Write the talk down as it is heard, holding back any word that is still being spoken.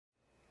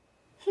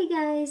Hey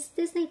guys,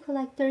 Disney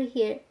Collector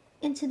here,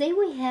 and today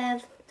we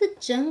have the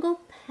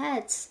Jungle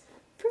Pets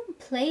from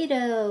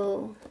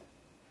Play-Doh.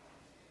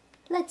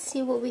 Let's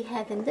see what we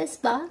have in this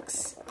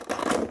box.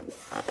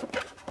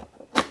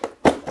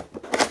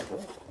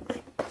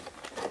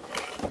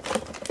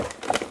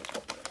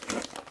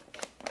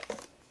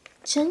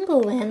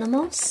 Jungle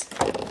animals.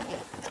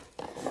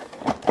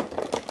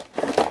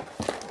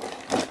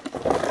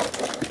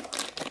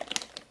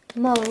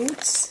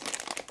 Modes.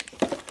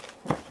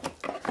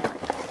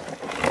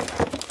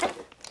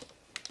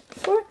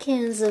 4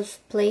 cans of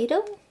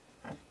Play-Doh.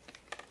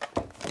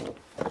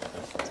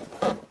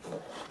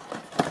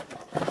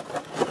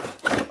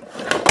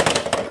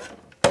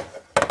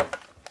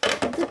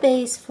 The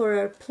base for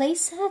our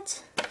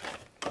playset.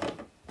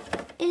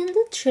 And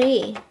the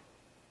tree.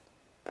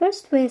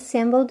 First we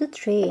assemble the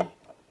tree.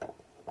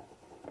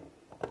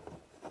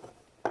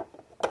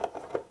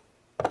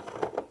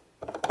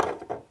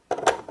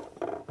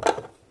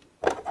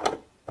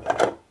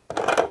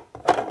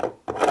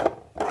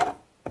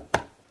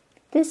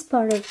 This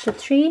part of the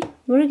tree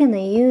we're gonna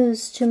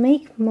use to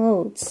make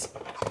molds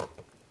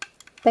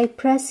by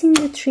pressing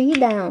the tree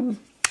down.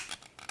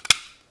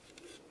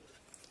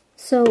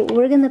 So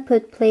we're gonna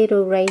put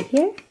Play-Doh right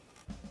here.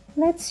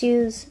 Let's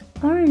use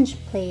orange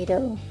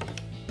Play-Doh.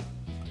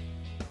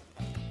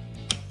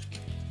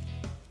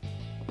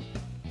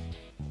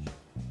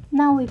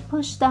 Now we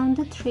push down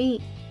the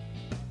tree.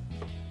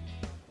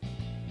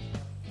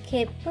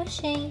 Keep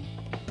pushing.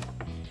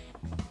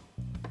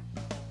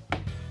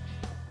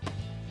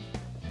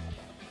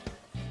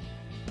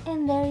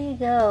 And there you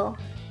go.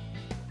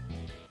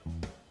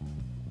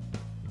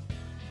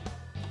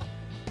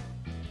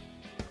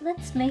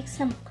 Let's make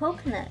some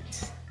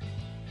coconuts.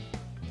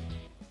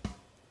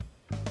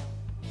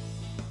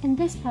 In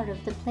this part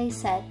of the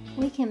playset,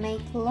 we can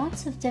make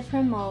lots of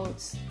different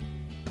molds.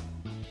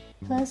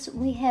 Plus,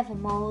 we have a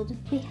mold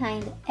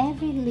behind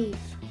every leaf.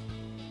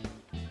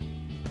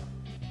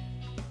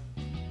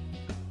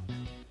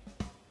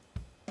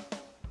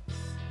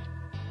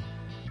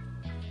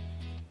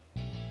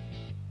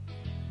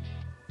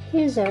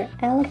 Here's our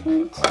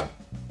elephant.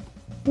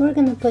 We're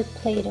gonna put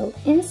Play-Doh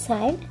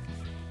inside.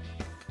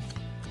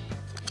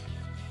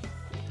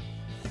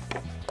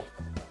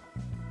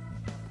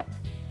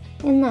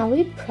 And now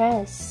we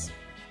press.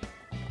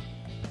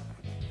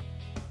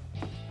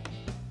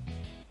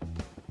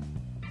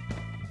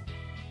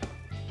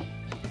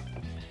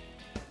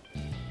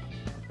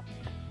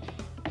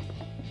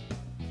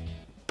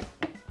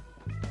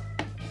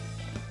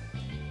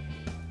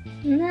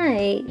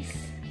 Nice.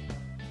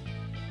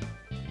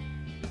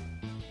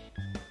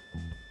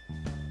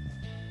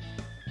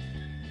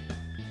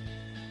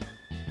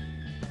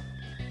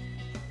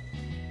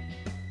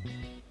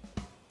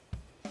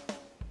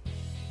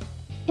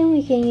 And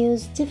we can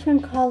use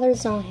different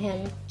colors on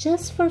him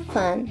just for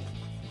fun.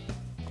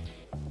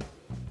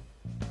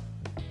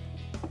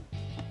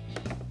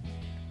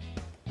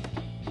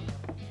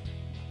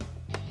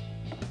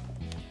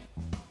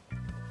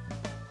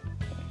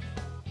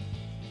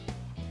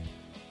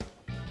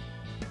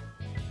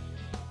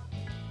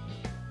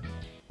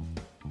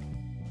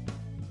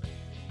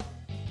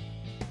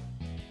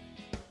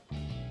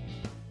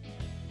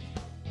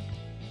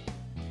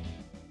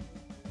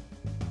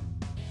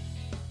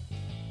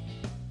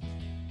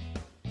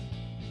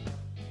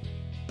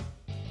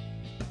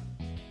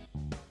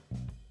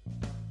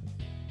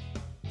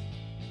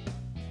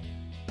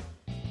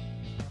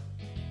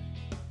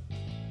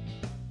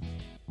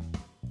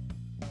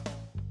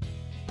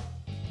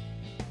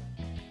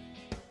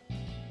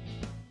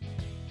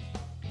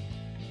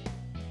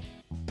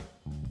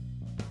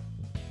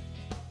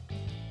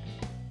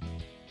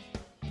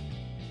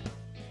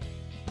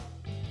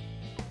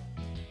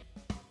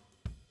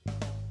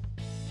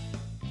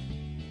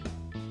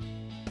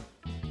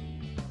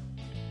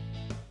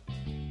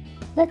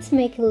 Let's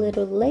make a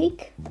little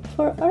lake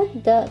for our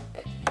duck.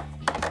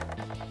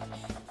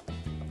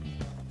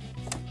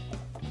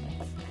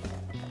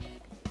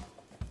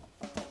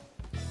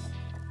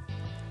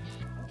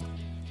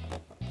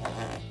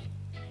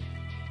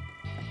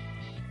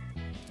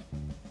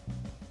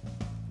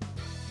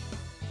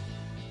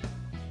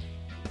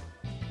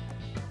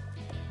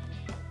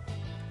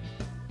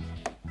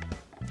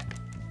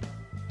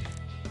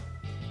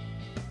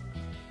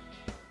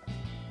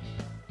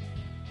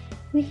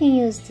 We can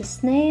use the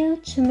snail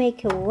to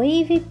make a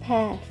wavy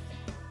path.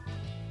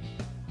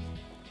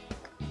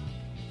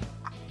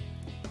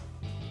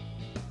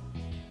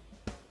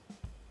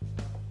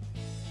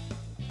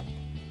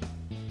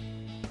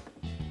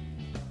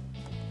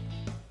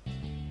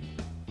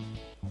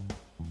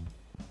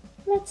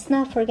 Let's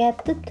not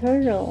forget the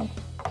turtle.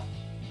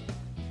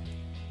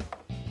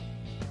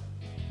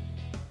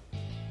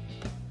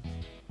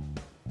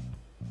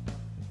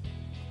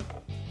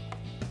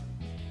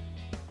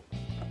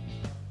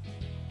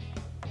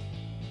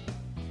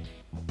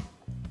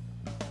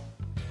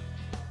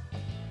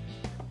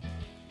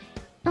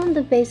 On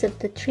the base of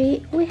the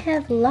tree, we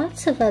have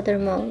lots of other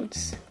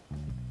molds.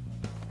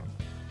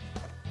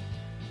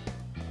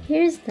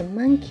 Here's the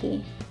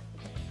monkey.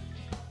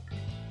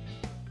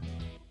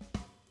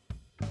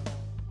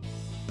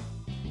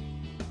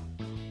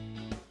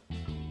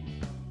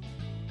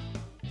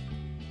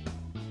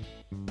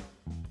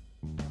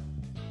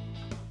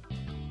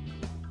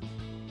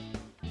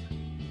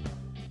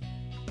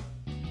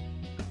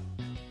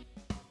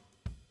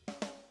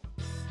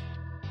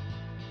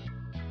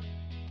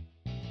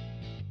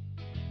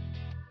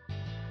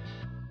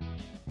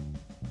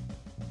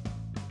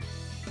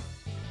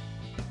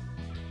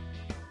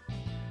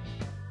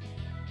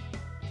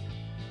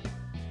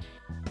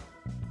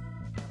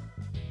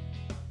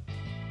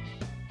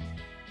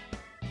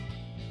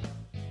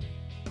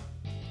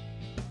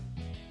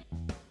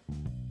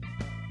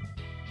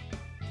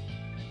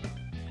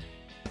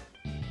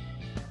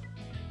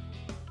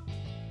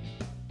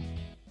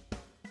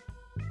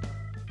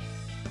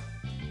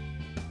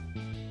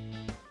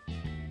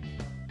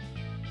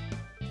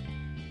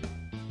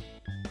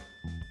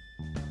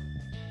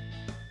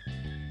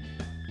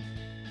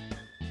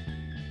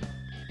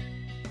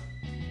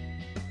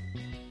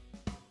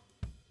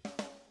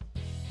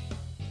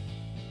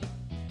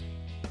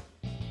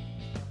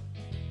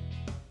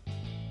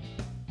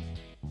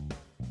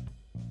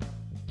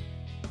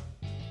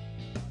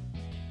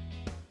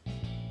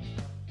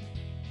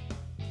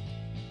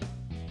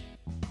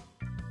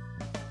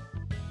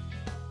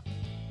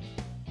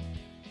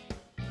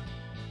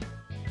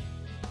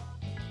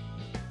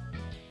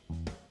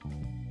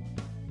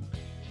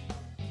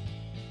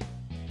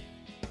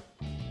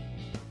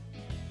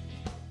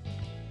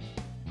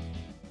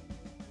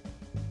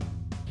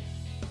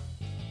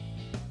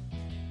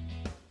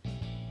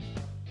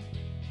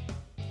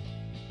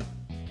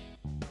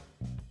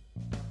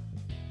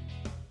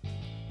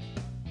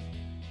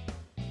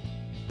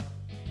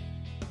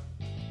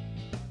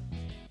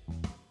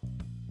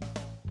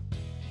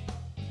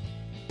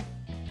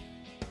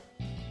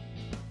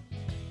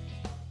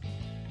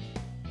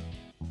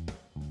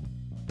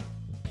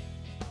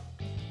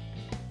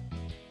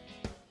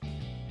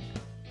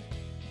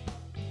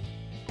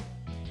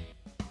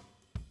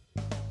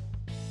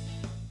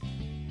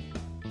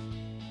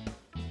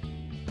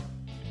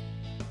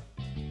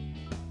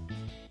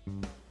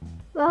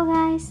 Well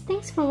guys,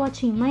 thanks for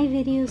watching my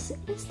videos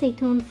and stay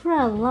tuned for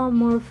a lot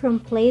more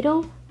from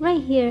Play-Doh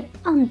right here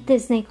on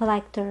Disney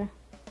Collector.